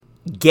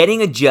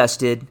getting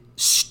adjusted,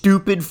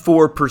 stupid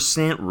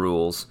 4%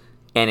 rules,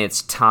 and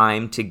it's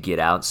time to get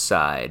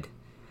outside.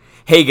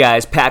 Hey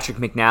guys, Patrick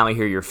McNally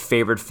here, your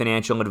favorite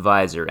financial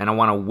advisor, and I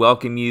want to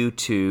welcome you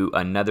to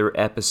another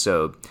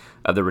episode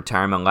of the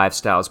Retirement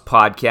Lifestyles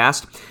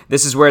Podcast.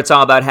 This is where it's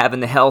all about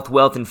having the health,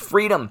 wealth, and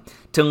freedom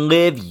to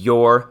live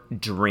your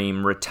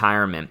dream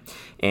retirement.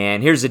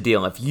 And here's the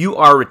deal. If you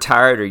are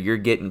retired or you're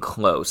getting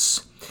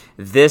close,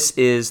 this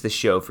is the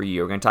show for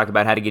you. We're going to talk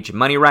about how to get your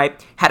money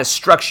right, how to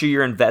structure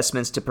your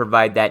investments to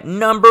provide that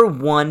number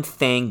one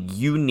thing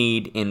you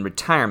need in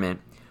retirement,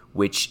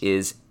 which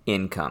is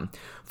income.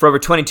 For over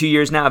 22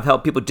 years now, I've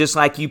helped people just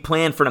like you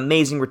plan for an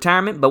amazing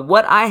retirement, but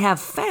what I have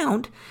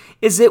found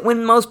is that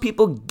when most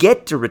people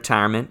get to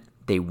retirement,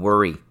 they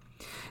worry.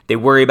 They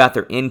worry about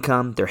their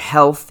income, their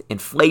health,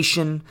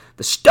 inflation,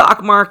 the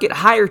stock market,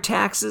 higher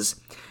taxes.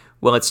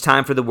 Well, it's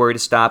time for the worry to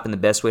stop, and the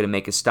best way to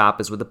make it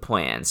stop is with a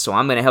plan. So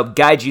I'm going to help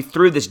guide you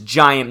through this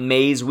giant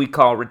maze we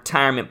call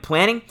retirement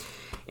planning.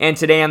 And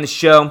today on the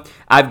show,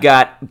 I've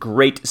got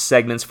great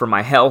segments for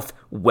my health,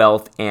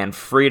 wealth, and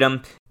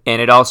freedom. And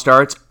it all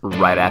starts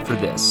right after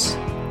this.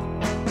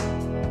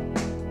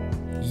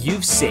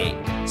 You've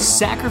saved,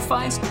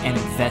 sacrificed, and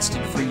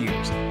invested for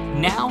years.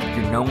 Now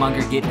you're no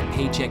longer getting a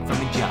paycheck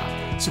from a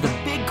job. So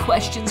the big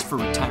questions for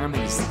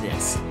retirement is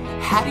this.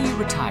 How do you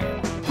retire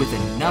with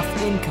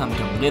enough income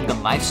to live the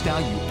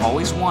lifestyle you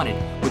always wanted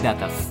without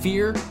the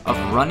fear of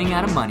running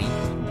out of money,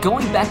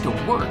 going back to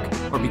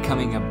work, or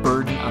becoming a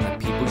burden on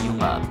the people you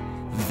love?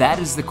 That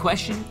is the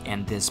question,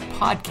 and this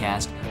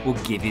podcast will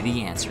give you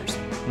the answers.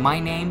 My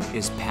name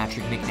is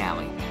Patrick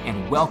McNally,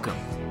 and welcome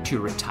to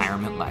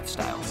Retirement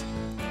Lifestyles.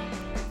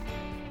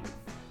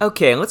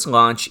 Okay, let's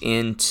launch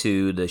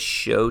into the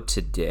show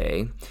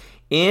today.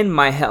 In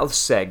my health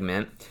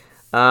segment,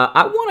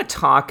 I want to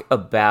talk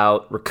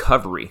about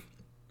recovery.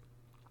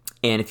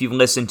 And if you've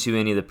listened to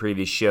any of the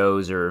previous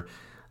shows or,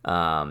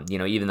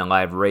 even the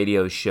live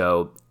radio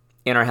show,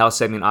 in our health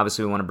segment,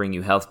 obviously we want to bring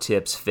you health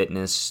tips,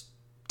 fitness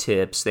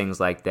tips, things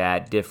like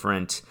that,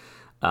 different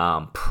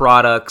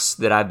products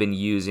that I've been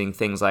using,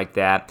 things like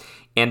that.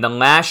 And the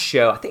last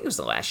show, I think it was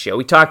the last show,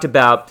 we talked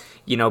about,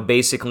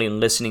 basically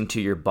listening to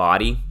your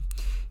body.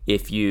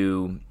 If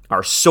you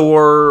are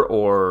sore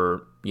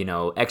or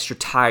extra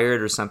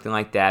tired or something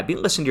like that,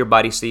 listen to your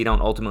body so you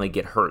don't ultimately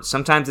get hurt.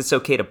 Sometimes it's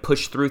okay to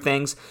push through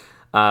things,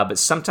 but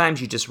sometimes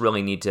you just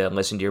really need to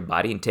listen to your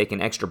body and take an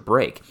extra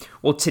break.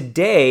 Well,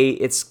 today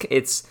it's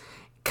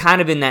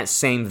kind of in that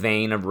same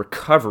vein of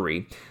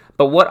recovery,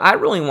 but what I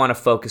really want to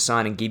focus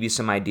on and give you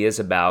some ideas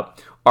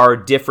about are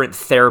different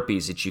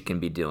therapies that you can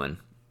be doing.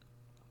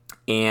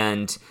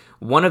 And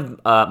one of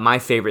my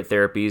favorite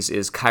therapies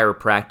is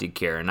chiropractic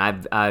care,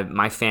 and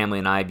my family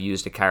and I have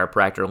used a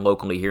chiropractor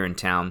locally here in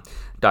town,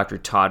 Dr.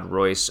 Todd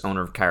Royce,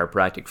 owner of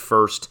Chiropractic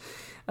First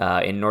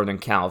in Northern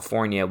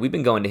California. We've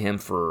been going to him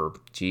for,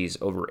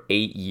 over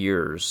 8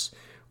 years.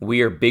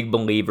 We are big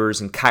believers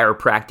in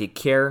chiropractic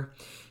care.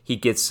 He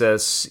gets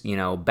us,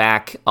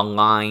 back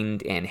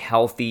aligned and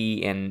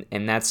healthy, and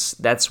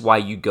that's why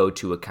you go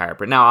to a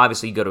chiropractor. Now,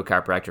 obviously, you go to a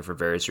chiropractor for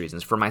various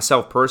reasons. For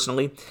myself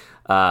personally,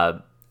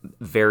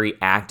 very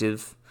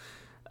active,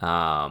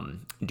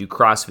 do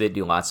CrossFit,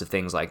 do lots of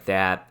things like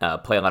that,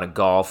 play a lot of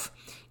golf.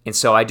 And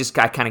so I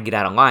kind of get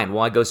out of line.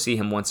 Well, I go see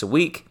him once a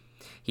week.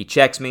 He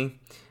checks me,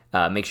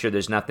 make sure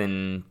there's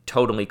nothing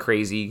totally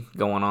crazy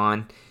going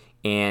on,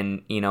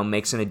 and,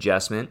 makes an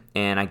adjustment,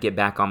 and I get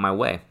back on my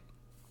way.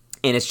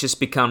 And it's just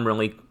become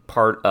really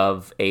part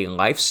of a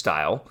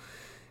lifestyle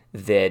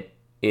that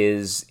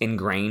is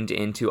ingrained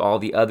into all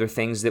the other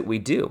things that we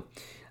do.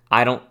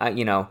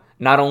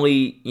 Not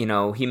only,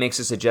 he makes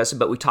us adjust,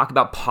 but we talk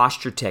about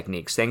posture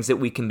techniques, things that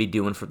we can be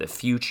doing for the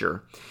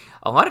future.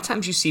 A lot of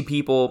times you see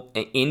people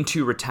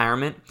into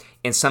retirement,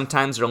 and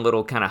sometimes they're a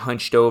little kind of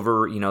hunched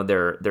over,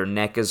 their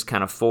neck is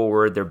kind of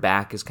forward, their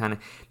back is kind of,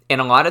 and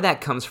a lot of that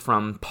comes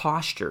from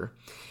posture.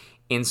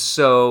 And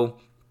so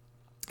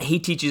he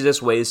teaches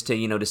us ways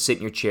to, to sit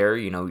in your chair,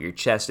 your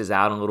chest is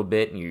out a little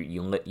bit and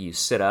you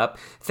sit up.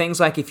 Things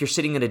like if you're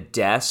sitting at a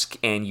desk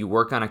and you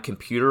work on a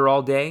computer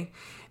all day,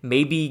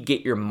 maybe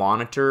get your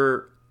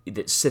monitor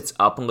that sits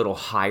up a little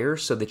higher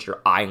so that your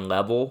eye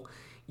level,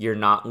 you're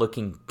not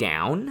looking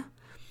down.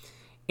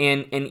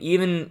 And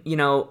even,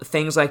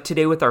 things like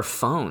today with our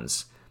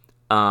phones.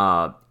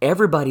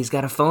 Everybody's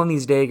got a phone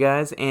these days,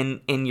 guys,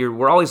 and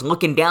we're always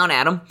looking down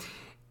at them.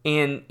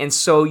 And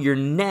so your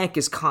neck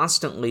is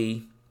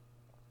constantly,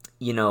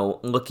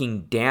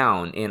 looking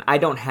down. And I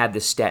don't have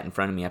this stat in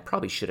front of me. I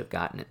probably should have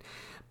gotten it.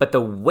 But the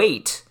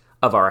weight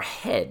of our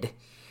head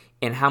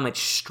and how much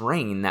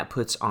strain that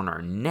puts on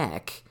our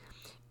neck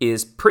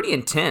is pretty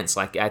intense.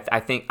 Like I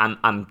think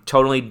I'm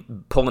totally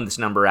pulling this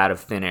number out of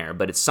thin air,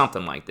 but it's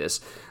something like this.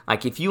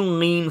 Like if you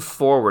lean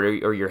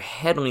forward or your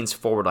head leans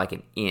forward like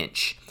an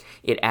inch,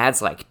 it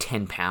adds like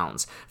 10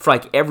 pounds for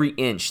like every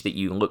inch that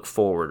you look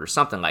forward or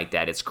something like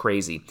that. It's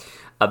crazy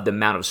of the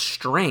amount of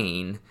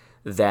strain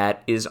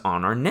that is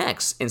on our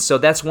necks. And so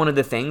that's one of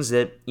the things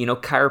that,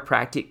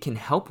 chiropractic can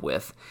help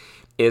with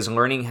is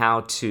learning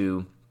how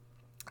to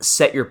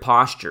set your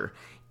posture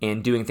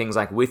and doing things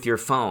like with your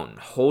phone.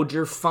 Hold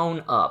your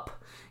phone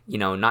up,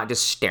 not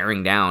just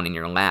staring down in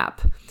your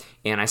lap.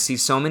 And I see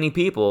so many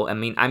people, I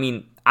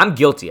mean, I'm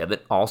guilty of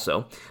it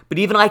also, but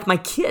even like my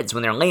kids,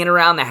 when they're laying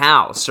around the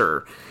house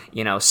or,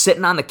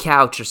 sitting on the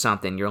couch or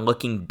something, you're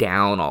looking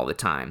down all the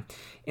time.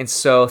 And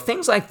so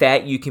things like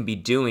that you can be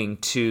doing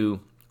to,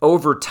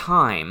 over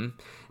time,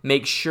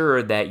 make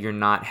sure that you're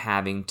not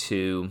having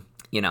to,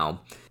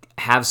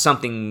 have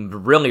something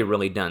really,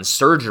 really done,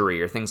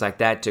 surgery or things like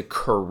that to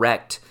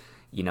correct,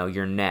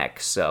 your neck.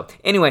 So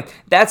anyway,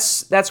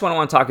 that's what I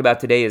want to talk about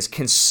today is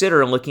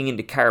consider looking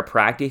into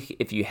chiropractic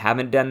if you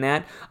haven't done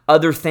that.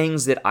 Other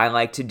things that I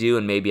like to do,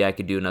 and maybe I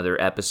could do another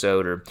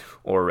episode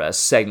or a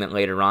segment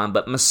later on,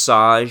 but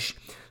massage,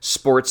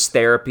 sports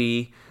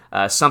therapy,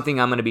 something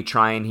I'm going to be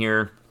trying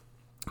here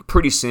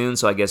pretty soon,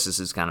 so I guess this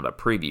is kind of a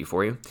preview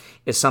for you,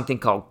 is something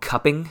called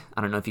cupping.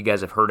 I don't know if you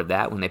guys have heard of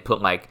that, when they put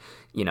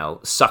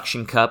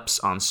suction cups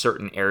on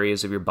certain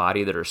areas of your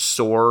body that are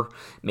sore,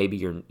 maybe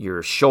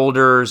your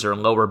shoulders or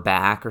lower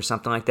back or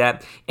something like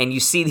that. And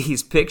you see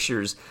these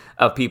pictures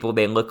of people,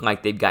 they look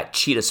like they've got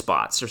cheetah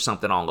spots or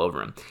something all over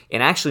them.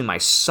 And actually my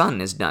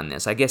son has done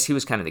this. I guess he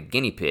was kind of the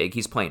guinea pig.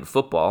 He's playing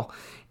football,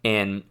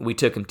 and we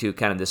took him to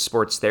kind of this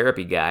sports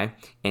therapy guy,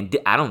 and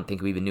I don't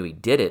think we even knew he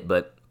did it,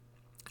 but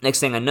next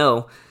thing I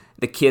know,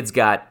 the kid's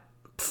got,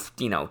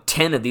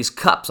 10 of these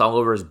cups all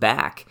over his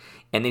back.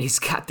 And then he's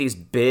got these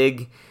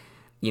big,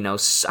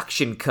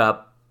 suction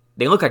cup.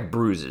 They look like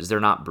bruises. They're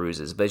not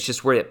bruises, but it's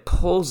just where it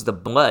pulls the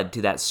blood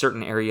to that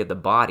certain area of the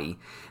body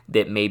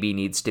that maybe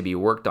needs to be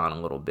worked on a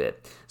little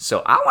bit.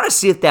 So I want to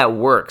see if that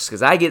works,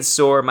 because I get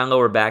sore, my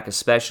lower back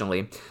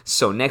especially.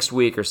 So next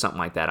week or something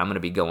like that, I'm going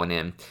to be going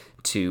in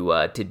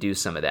to do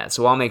some of that.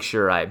 So I'll make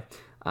sure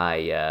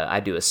I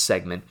do a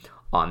segment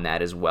on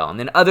that as well. And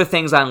then other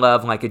things I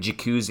love, like a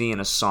jacuzzi and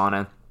a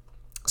sauna.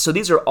 So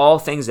these are all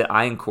things that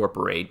I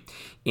incorporate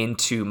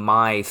into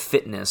my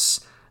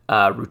fitness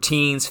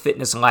routines,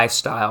 fitness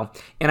lifestyle,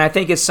 and I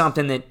think it's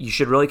something that you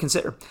should really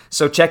consider.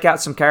 So check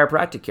out some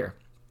chiropractic care.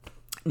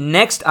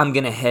 Next, I'm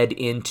going to head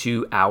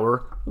into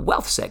our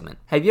wealth segment.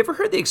 Have you ever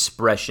heard the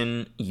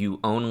expression, you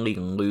only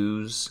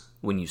lose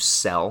when you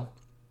sell?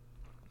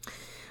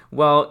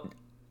 Well,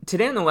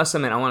 today on the Wealth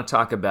Segment, I want to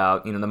talk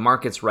about, the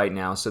markets right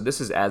now. So this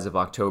is as of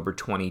October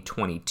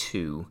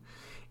 2022,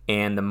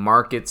 and the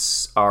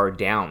markets are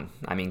down,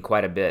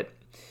 quite a bit.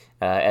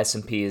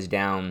 S&P is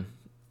down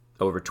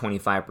over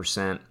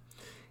 25%,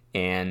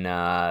 and,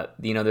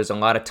 there's a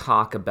lot of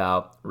talk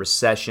about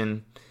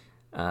recession,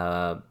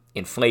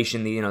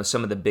 inflation,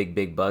 some of the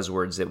big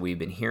buzzwords that we've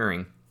been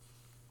hearing.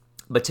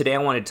 But today I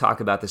wanted to talk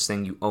about this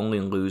thing, you only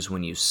lose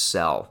when you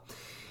sell.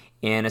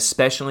 And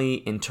especially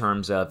in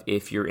terms of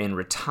if you're in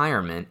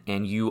retirement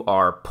and you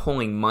are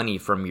pulling money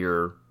from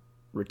your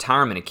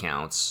retirement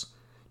accounts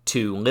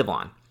to live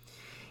on.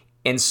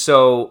 And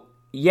so,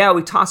 yeah,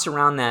 we toss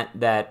around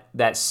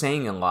that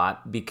saying a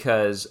lot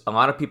because a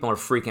lot of people are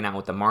freaking out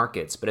with the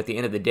markets. But at the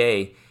end of the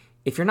day,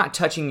 if you're not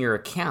touching your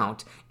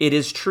account, it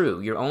is true.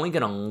 You're only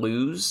going to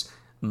lose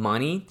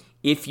money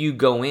if you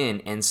go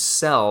in and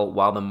sell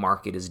while the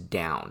market is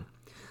down.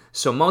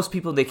 So most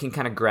people, they can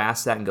kind of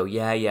grasp that and go,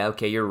 yeah,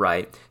 okay, you're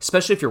right.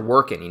 Especially if you're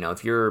working,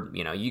 if you're,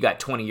 you got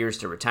 20 years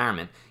to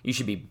retirement, you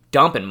should be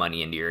dumping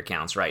money into your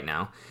accounts right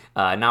now.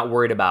 Not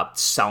worried about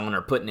selling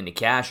or putting into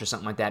cash or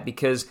something like that,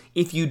 because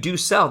if you do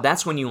sell,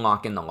 that's when you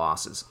lock in the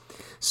losses.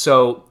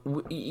 So,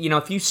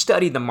 if you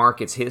study the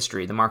market's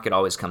history, the market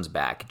always comes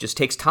back. It just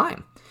takes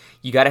time.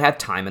 You got to have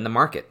time in the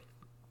market.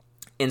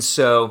 And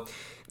so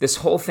this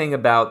whole thing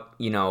about,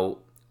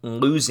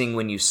 losing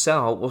when you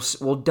sell,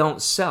 well,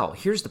 don't sell.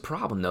 Here's the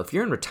problem, though. If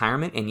you're in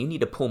retirement and you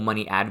need to pull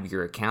money out of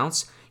your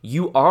accounts,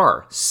 you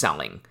are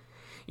selling.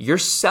 You're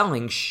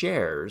selling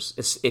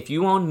shares. If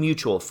you own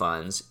mutual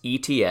funds,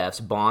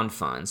 ETFs, bond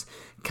funds,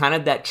 kind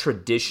of that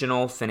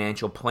traditional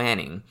financial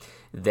planning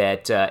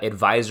that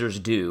advisors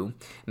do,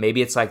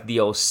 maybe it's like the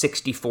old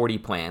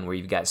 60-40 plan where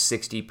you've got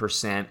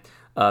 60%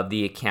 of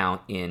the account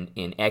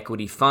in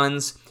equity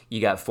funds, you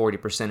got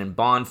 40% in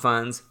bond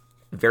funds.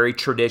 Very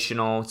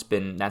traditional.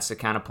 That's the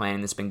kind of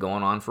planning that's been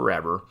going on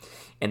forever.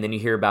 And then you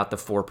hear about the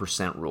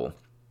 4% rule,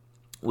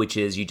 which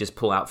is you just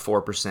pull out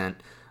 4%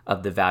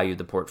 of the value of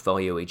the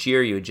portfolio each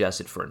year. You adjust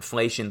it for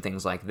inflation,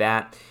 things like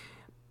that.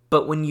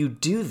 But when you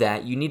do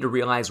that, you need to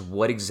realize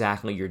what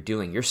exactly you're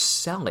doing. You're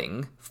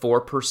selling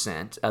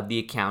 4% of the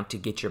account to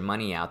get your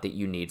money out that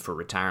you need for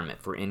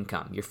retirement, for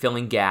income. You're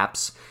filling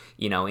gaps,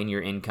 in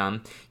your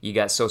income. You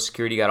got Social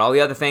Security, you got all the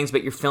other things,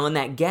 but you're filling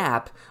that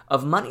gap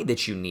of money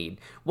that you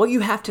need. Well, you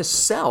have to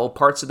sell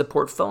parts of the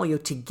portfolio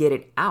to get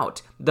it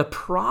out. The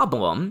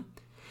problem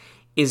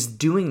is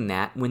doing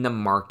that when the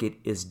market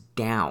is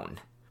down,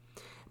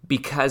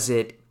 because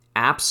it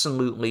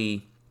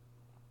absolutely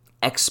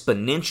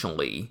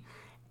exponentially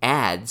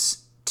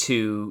adds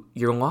to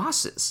your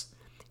losses.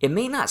 It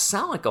may not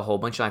sound like a whole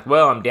bunch, like,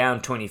 well, I'm down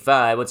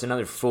 25, what's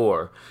another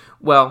 4?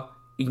 Well,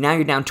 now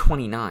you're down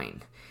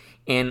 29.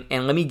 And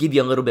let me give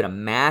you a little bit of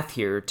math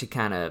here to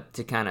kind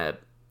of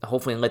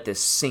hopefully let this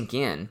sink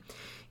in.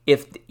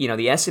 If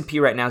the S&P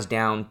right now is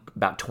down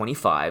about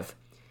 25,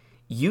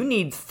 you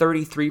need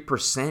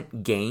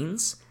 33%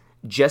 gains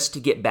just to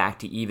get back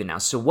to even now.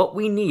 So what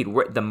we need,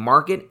 the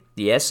market,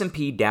 the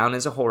S&P down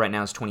as a whole right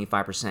now is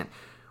 25%.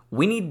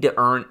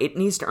 It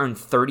needs to earn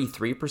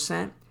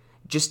 33%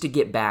 just to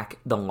get back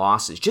the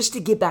losses, just to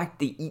get back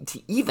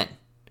to even.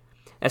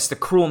 That's the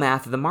cruel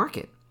math of the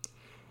market.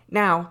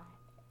 Now,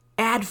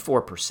 add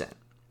 4%.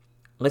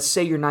 Let's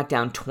say you're not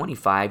down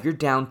 25, you're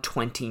down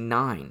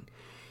 29.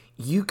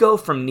 You go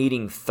from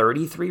needing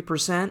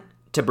 33%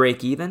 to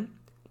break even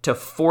to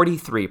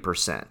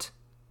 43%.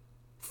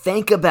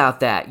 Think about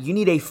that. You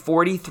need a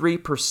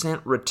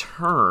 43%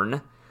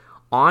 return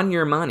on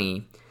your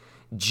money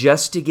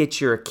just to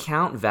get your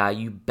account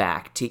value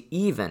back to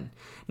even.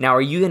 Now,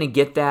 are you going to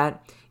get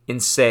that in,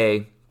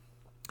 say,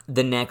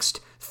 the next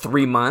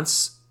 3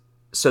 months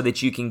so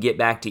that you can get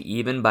back to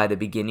even by the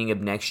beginning of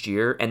next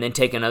year and then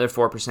take another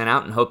 4%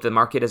 out and hope the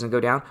market doesn't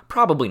go down?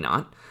 Probably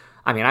not.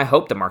 I mean, I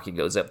hope the market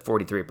goes up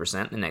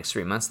 43% in the next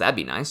 3 months. That'd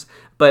be nice.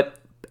 But,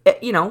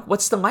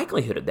 what's the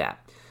likelihood of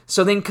that?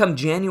 So then come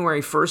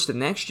January 1st of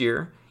next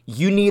year,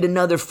 you need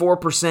another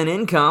 4%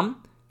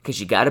 income because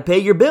you got to pay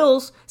your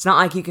bills. It's not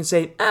like you can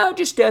say,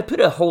 just put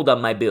a hold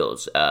on my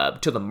bills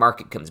till the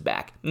market comes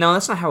back. No,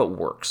 that's not how it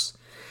works.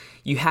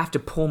 You have to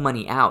pull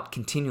money out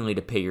continually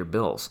to pay your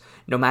bills,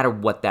 no matter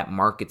what that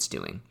market's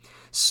doing.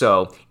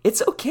 So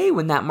it's okay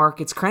when that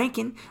market's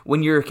cranking.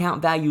 When your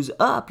account value's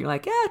up, you're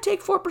like,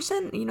 take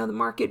 4%. The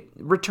market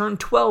returned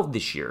 12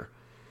 this year.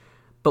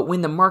 But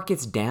when the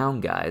market's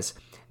down, guys,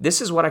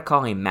 this is what I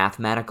call a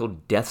mathematical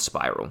death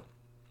spiral.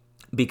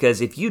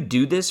 Because if you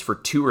do this for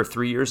 2 or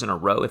 3 years in a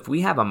row, if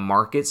we have a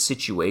market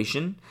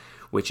situation,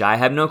 which I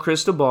have no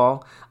crystal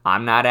ball,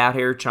 I'm not out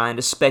here trying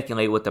to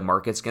speculate what the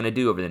market's going to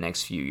do over the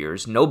next few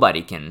years.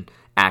 Nobody can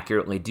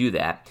accurately do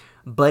that.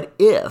 But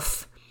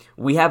if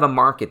we have a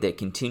market that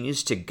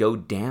continues to go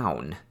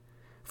down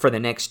for the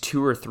next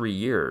 2 or 3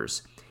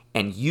 years,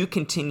 and you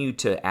continue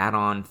to add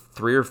on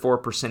 3 or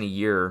 4% a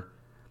year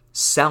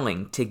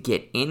selling to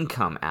get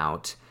income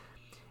out,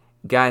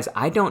 guys,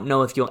 I don't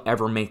know if you'll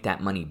ever make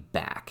that money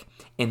back.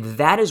 And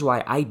that is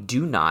why I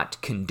do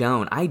not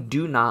condone, I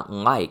do not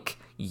like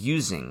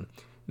using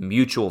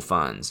mutual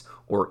funds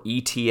or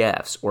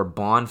ETFs or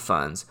bond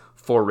funds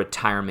for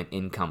retirement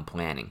income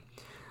planning.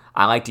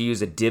 I like to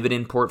use a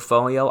dividend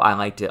portfolio. I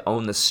like to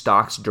own the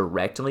stocks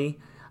directly.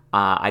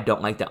 I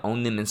don't like to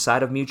own them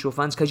inside of mutual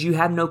funds because you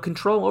have no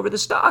control over the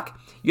stock.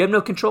 You have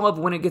no control of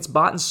when it gets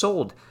bought and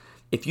sold.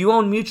 If you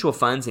own mutual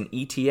funds and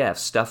ETFs,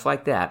 stuff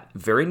like that,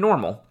 very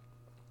normal.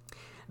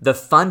 The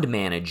fund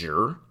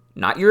manager,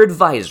 not your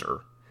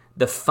advisor,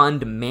 the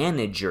fund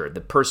manager,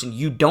 the person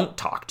you don't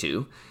talk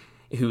to,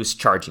 who's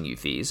charging you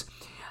fees,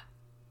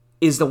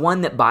 is the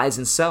one that buys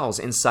and sells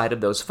inside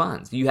of those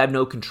funds. You have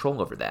no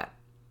control over that.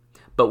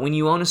 But when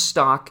you own a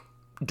stock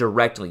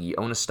directly, you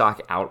own a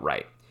stock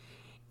outright,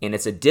 and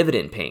it's a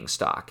dividend-paying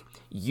stock,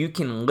 you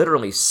can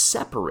literally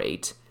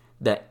separate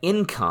the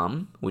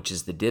income, which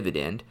is the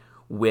dividend,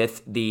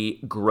 with the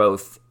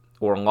growth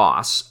or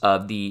loss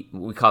of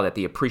we call that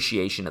the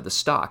appreciation of the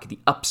stock, the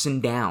ups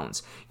and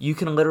downs. You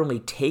can literally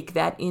take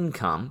that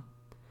income,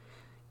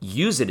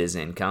 use it as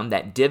income,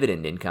 that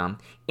dividend income,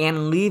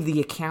 and leave the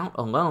account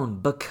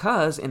alone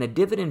because in a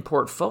dividend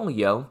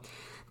portfolio,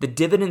 the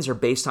dividends are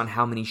based on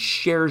how many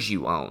shares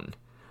you own,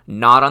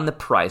 not on the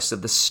price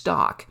of the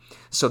stock.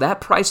 So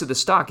that price of the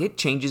stock, it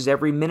changes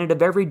every minute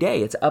of every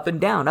day. It's up and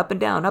down, up and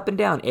down, up and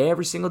down.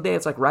 Every single day,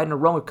 it's like riding a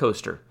roller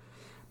coaster.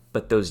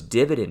 But those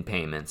dividend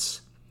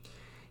payments,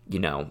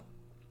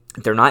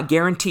 they're not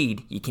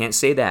guaranteed. You can't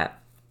say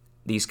that.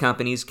 These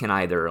companies can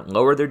either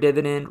lower their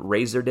dividend,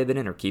 raise their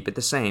dividend, or keep it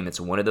the same. It's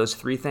one of those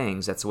three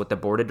things. That's what the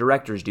board of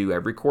directors do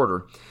every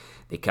quarter.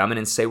 They come in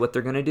and say what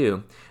they're going to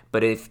do.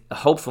 But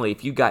hopefully,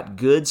 if you got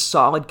good,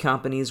 solid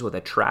companies with a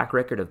track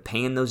record of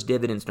paying those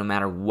dividends no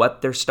matter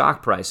what their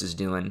stock price is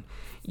doing,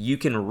 you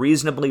can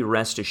reasonably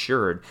rest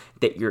assured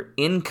that your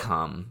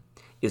income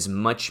is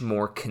much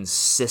more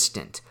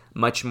consistent,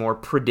 much more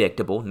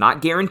predictable,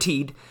 not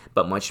guaranteed,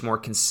 but much more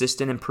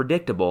consistent and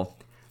predictable,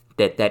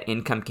 that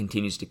income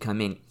continues to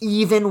come in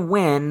even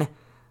when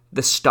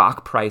the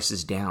stock price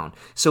is down.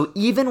 So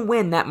even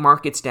when that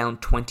market's down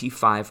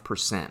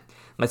 25%,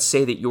 let's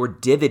say that your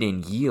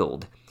dividend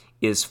yield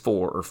is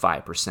 4 or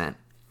 5%,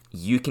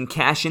 you can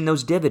cash in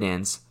those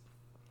dividends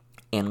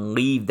and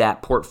leave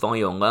that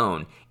portfolio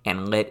alone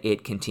and let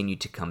it continue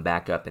to come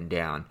back up and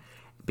down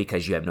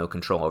because you have no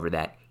control over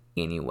that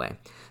anyway.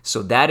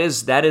 So that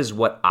is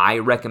what I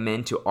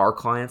recommend to our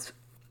clients.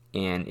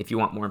 And if you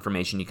want more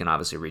information, you can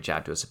obviously reach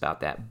out to us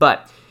about that.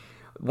 But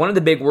one of the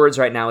big words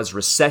right now is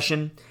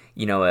recession.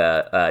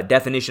 A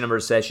definition of a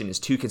recession is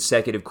 2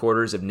 consecutive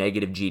quarters of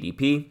negative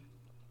GDP.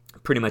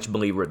 Pretty much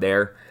believe we're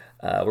there.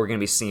 We're going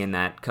to be seeing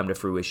that come to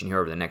fruition here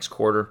over the next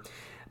quarter.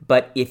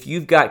 But if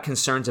you've got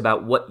concerns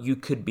about what you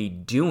could be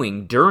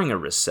doing during a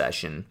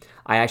recession,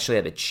 I actually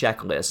have a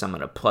checklist. I'm going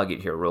to plug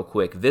it here real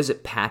quick.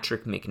 Visit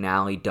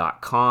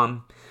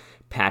patrickmcnally.com.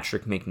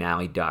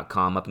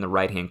 patrickmcnally.com. Up in the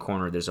right-hand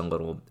corner, there's a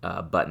little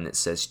button that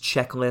says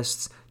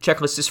checklists.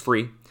 Checklist is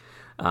free.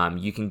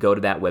 You can go to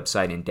that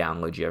website and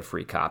download you a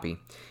free copy.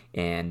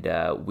 And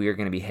we're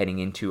going to be heading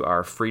into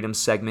our freedom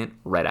segment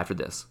right after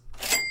this.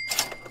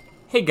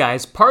 Hey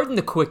guys, pardon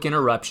the quick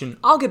interruption.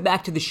 I'll get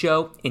back to the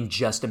show in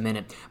just a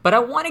minute, but I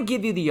want to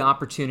give you the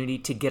opportunity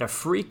to get a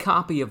free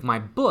copy of my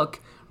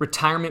book,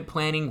 Retirement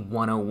Planning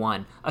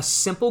 101, a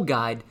simple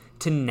guide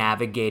to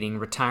navigating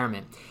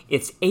retirement.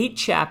 It's 8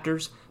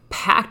 chapters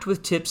packed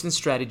with tips and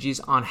strategies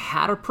on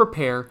how to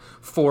prepare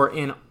for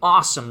an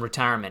awesome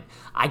retirement.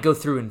 I go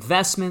through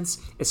investments,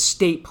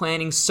 estate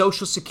planning,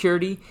 Social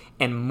Security,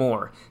 and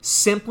more.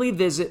 Simply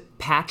visit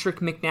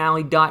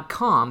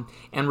patrickmcnally.com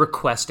and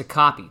request a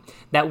copy.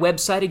 That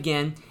website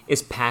again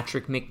is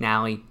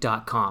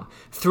patrickmcnally.com.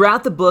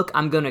 Throughout the book,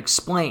 I'm going to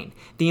explain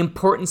the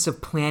importance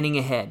of planning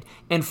ahead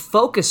and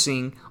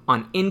focusing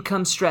on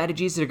income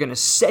strategies that are going to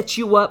set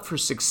you up for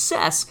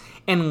success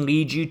and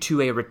lead you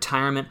to a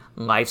retirement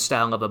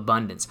lifestyle of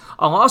abundance.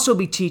 I'll also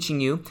be teaching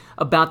you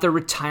about the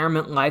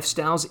Retirement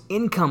Lifestyles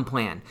Income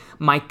Plan,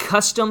 my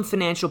custom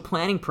financial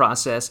planning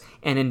process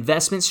and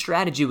investment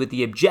strategy with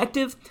the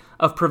objective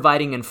of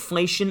providing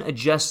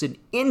inflation-adjusted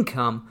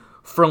income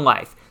for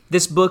life.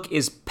 This book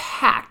is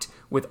packed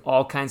with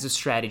all kinds of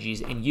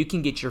strategies, and you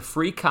can get your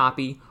free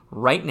copy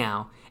right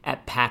now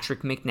at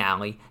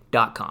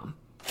patrickmcnally.com.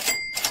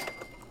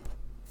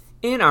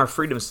 In our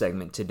freedom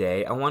segment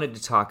today, I wanted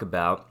to talk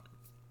about,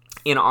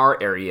 in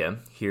our area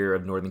here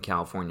of Northern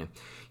California,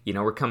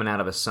 we're coming out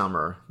of a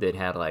summer that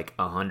had like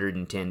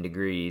 110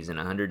 degrees and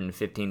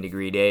 115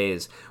 degree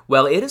days.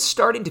 Well, it is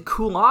starting to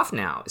cool off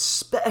now,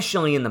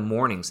 especially in the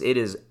mornings. It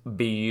is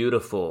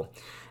beautiful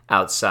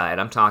outside.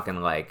 I'm talking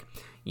like,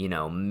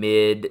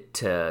 mid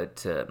to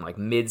like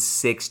mid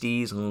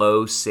 60s,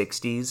 low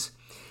 60s.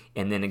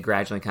 And then it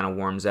gradually kind of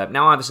warms up.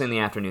 Now, obviously, in the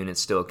afternoon,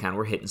 it's still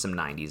we're hitting some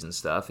 90s and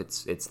stuff.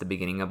 It's the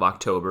beginning of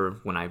October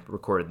when I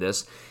recorded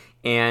this.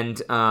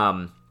 And,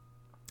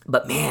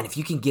 but man, if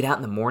you can get out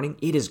in the morning,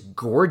 it is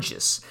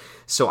gorgeous.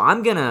 So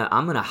I'm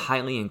gonna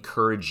highly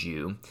encourage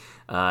you,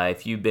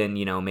 if you've been,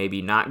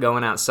 maybe not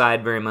going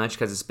outside very much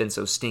because it's been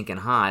so stinking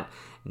hot,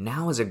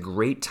 now is a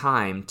great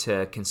time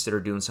to consider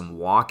doing some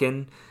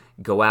walking.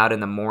 Go out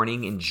in the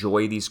morning,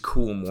 enjoy these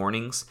cool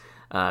mornings.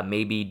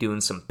 Maybe doing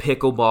some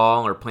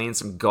pickleball or playing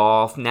some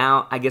golf.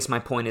 Now, I guess my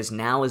point is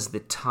now is the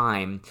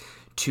time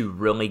to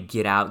really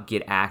get out,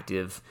 get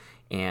active,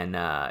 and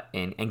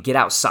get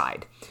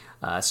outside.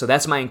 So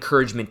that's my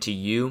encouragement to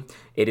you.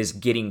 It is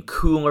getting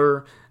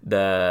cooler.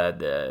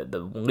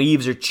 The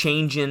leaves are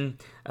changing.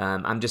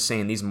 I'm just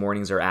saying these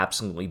mornings are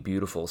absolutely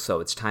beautiful. So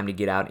it's time to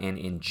get out and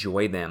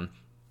enjoy them.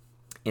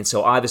 And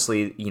so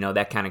obviously,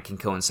 that kind of can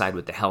coincide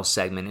with the health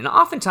segment. And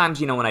oftentimes,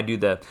 when I do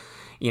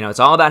it's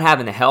all about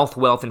having the health,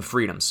 wealth, and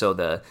freedom.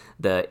 So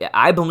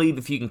I believe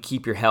if you can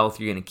keep your health,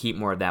 you're going to keep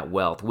more of that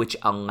wealth, which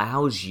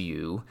allows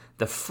you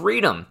the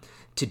freedom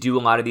to do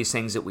a lot of these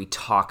things that we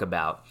talk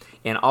about.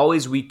 And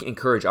always we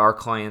encourage our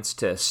clients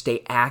to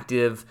stay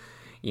active,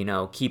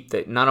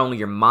 keep not only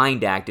your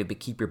mind active, but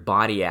keep your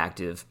body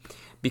active,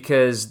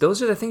 because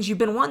those are the things you've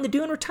been wanting to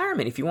do in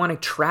retirement. If you want to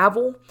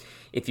travel,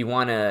 if you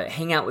want to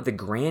hang out with the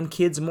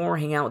grandkids more,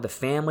 hang out with the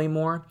family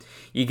more,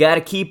 you got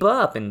to keep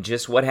up. And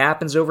just what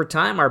happens over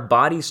time, our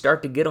bodies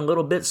start to get a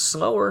little bit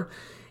slower.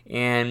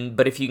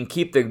 But if you can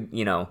keep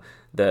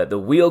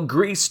the wheel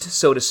greased,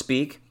 so to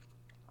speak,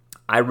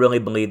 I really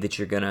believe that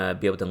you're going to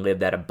be able to live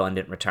that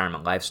abundant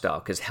retirement lifestyle,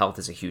 because health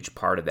is a huge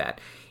part of that.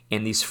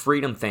 And these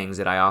freedom things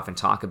that I often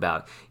talk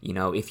about,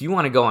 if you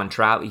want to go on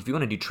travel, if you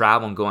want to do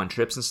travel and go on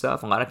trips and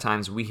stuff, a lot of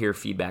times we hear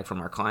feedback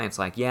from our clients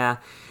like, yeah,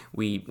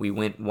 we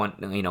went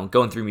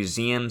going through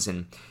museums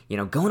and,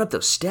 going up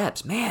those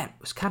steps, man,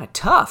 it was kind of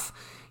tough,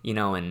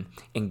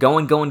 and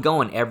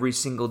going every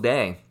single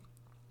day.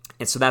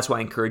 And so that's why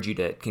I encourage you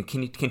to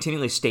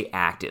continually stay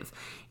active.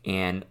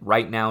 And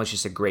right now is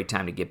just a great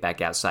time to get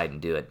back outside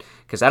and do it.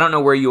 Because I don't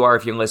know where you are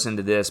if you listen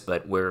to this,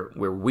 but where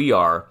we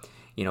are,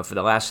 for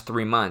the last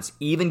 3 months,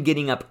 even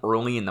getting up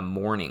early in the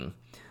morning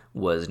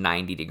was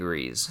 90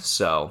 degrees.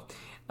 So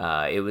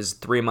it was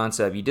 3 months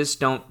of you just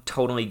don't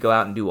totally go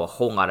out and do a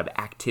whole lot of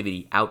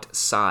activity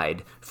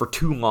outside for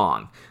too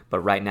long. But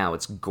right now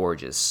it's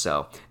gorgeous.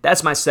 So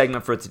that's my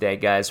segment for today,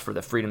 guys, for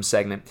the freedom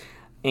segment.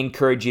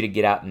 Encourage you to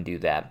get out and do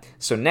that.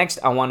 So next,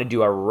 I want to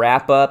do a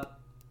wrap-up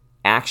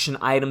action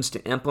items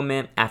to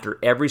implement. After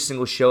every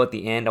single show at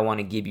the end, I want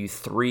to give you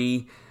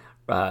 3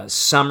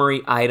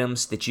 summary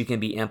items that you can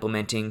be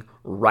implementing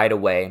right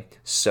away.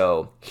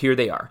 So here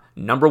they are.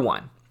 Number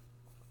 1,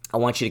 I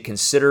want you to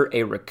consider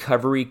a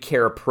recovery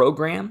care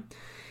program.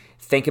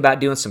 Think about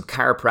doing some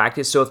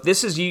chiropractic. So if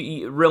this is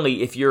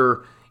if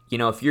you're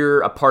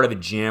a part of a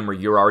gym or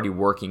you're already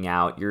working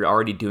out, you're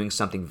already doing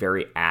something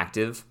very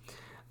active,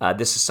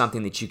 this is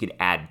something that you could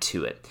add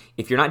to it.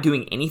 If you're not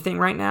doing anything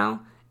right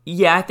now,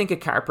 yeah, I think a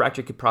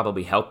chiropractor could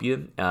probably help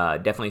you,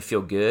 definitely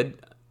feel good.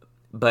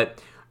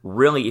 But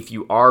really, if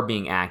you are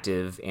being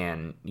active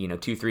and,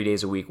 2-3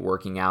 days a week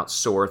working out,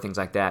 sore, things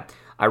like that,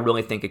 I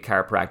really think a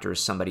chiropractor is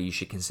somebody you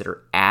should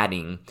consider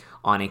adding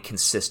on a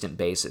consistent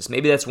basis.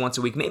 Maybe that's once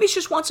a week. Maybe it's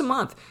just once a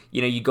month.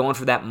 You go in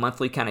for that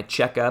monthly kind of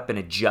checkup and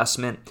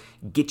adjustment,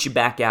 get you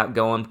back out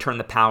going, turn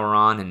the power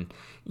on, and,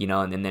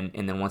 and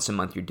then once a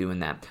month you're doing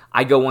that.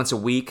 I go once a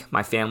week.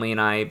 My family and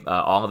I,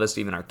 all of us,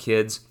 even our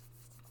kids,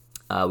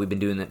 we've been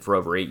doing it for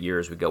over 8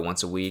 years. We go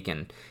once a week,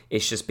 and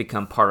it's just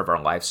become part of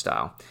our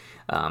lifestyle.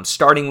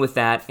 Starting with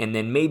that, and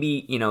then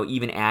maybe,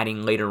 even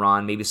adding later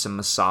on, maybe some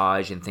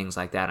massage and things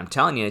like that. I'm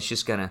telling you, it's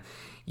just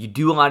you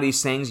do a lot of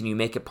these things and you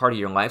make it part of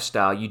your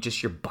lifestyle,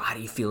 your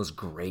body feels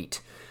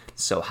great.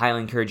 So highly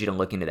encourage you to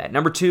look into that.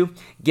 Number 2,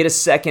 get a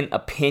second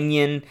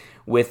opinion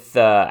with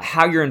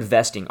how you're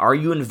investing. Are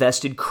you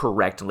invested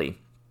correctly?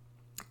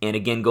 And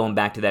again, going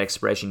back to that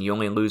expression, you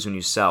only lose when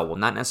you sell. Well,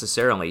 not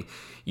necessarily.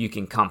 You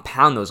can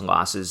compound those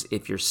losses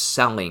if you're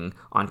selling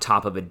on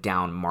top of a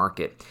down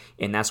market.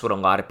 And that's what a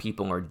lot of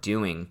people are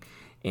doing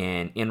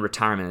and in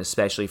retirement,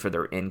 especially for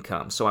their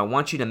income. So I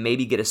want you to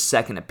maybe get a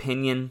second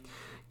opinion.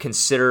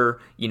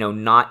 Consider,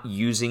 not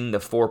using the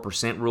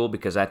 4% rule,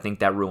 because I think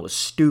that rule is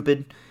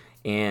stupid.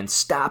 And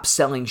stop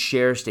selling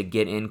shares to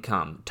get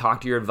income.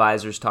 Talk to your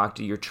advisors, talk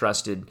to your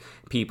trusted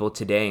people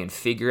today, and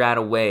figure out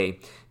a way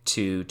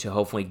to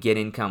hopefully get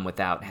income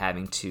without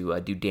having to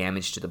do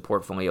damage to the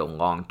portfolio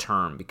long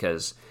term,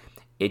 because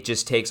it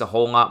just takes a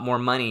whole lot more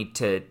money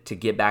to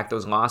get back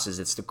those losses.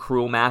 It's the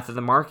cruel math of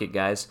the market,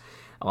 guys.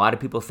 A lot of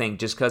people think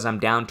just because I'm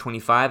down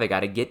 25, I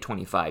got to get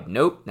 25.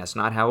 Nope, that's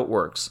not how it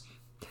works.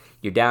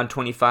 You're down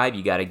 25,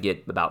 you got to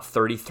get about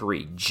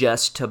 33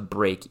 just to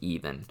break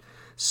even.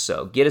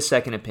 So get a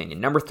second opinion.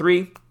 Number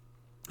 3,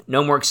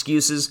 no more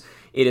excuses.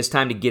 It is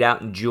time to get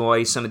out and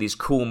enjoy some of these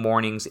cool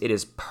mornings. It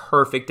is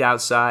perfect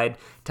outside.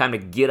 Time to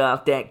get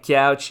off that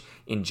couch,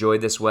 enjoy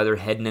this weather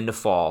heading into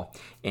fall,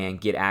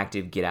 and get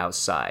active, get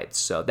outside.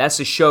 So that's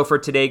the show for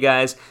today,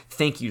 guys.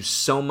 Thank you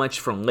so much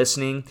for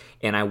listening,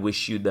 and I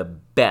wish you the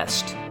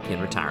best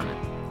in retirement.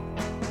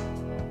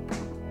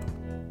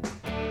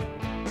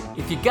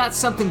 If you got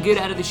something good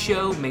out of the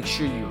show, make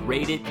sure you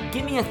rate it,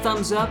 give me a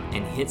thumbs up,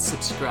 and hit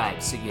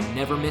subscribe so you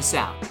never miss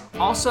out.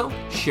 Also,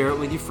 share it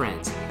with your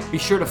friends. Be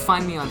sure to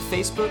find me on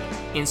Facebook,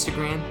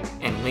 Instagram,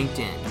 and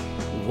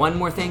LinkedIn. One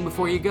more thing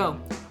before you go.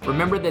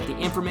 Remember that the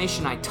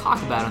information I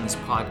talk about on this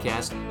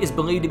podcast is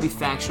believed to be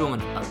factual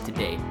and up to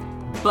date,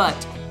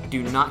 but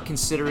do not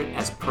consider it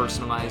as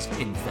personalized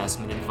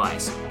investment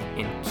advice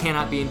and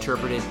cannot be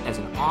interpreted as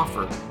an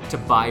offer to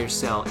buy or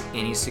sell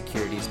any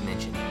securities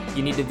mentioned.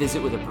 You need to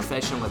visit with a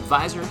professional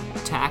advisor,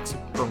 tax,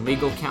 or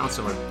legal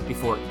counselor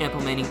before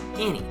implementing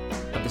any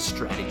of the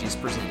strategies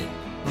presented.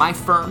 My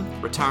firm,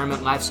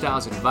 Retirement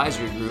Lifestyles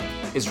Advisory Group,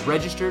 is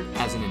registered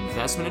as an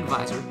investment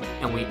advisor,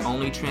 and we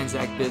only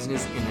transact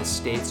business in the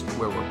states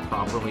where we're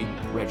properly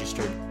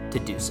registered to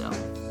do so.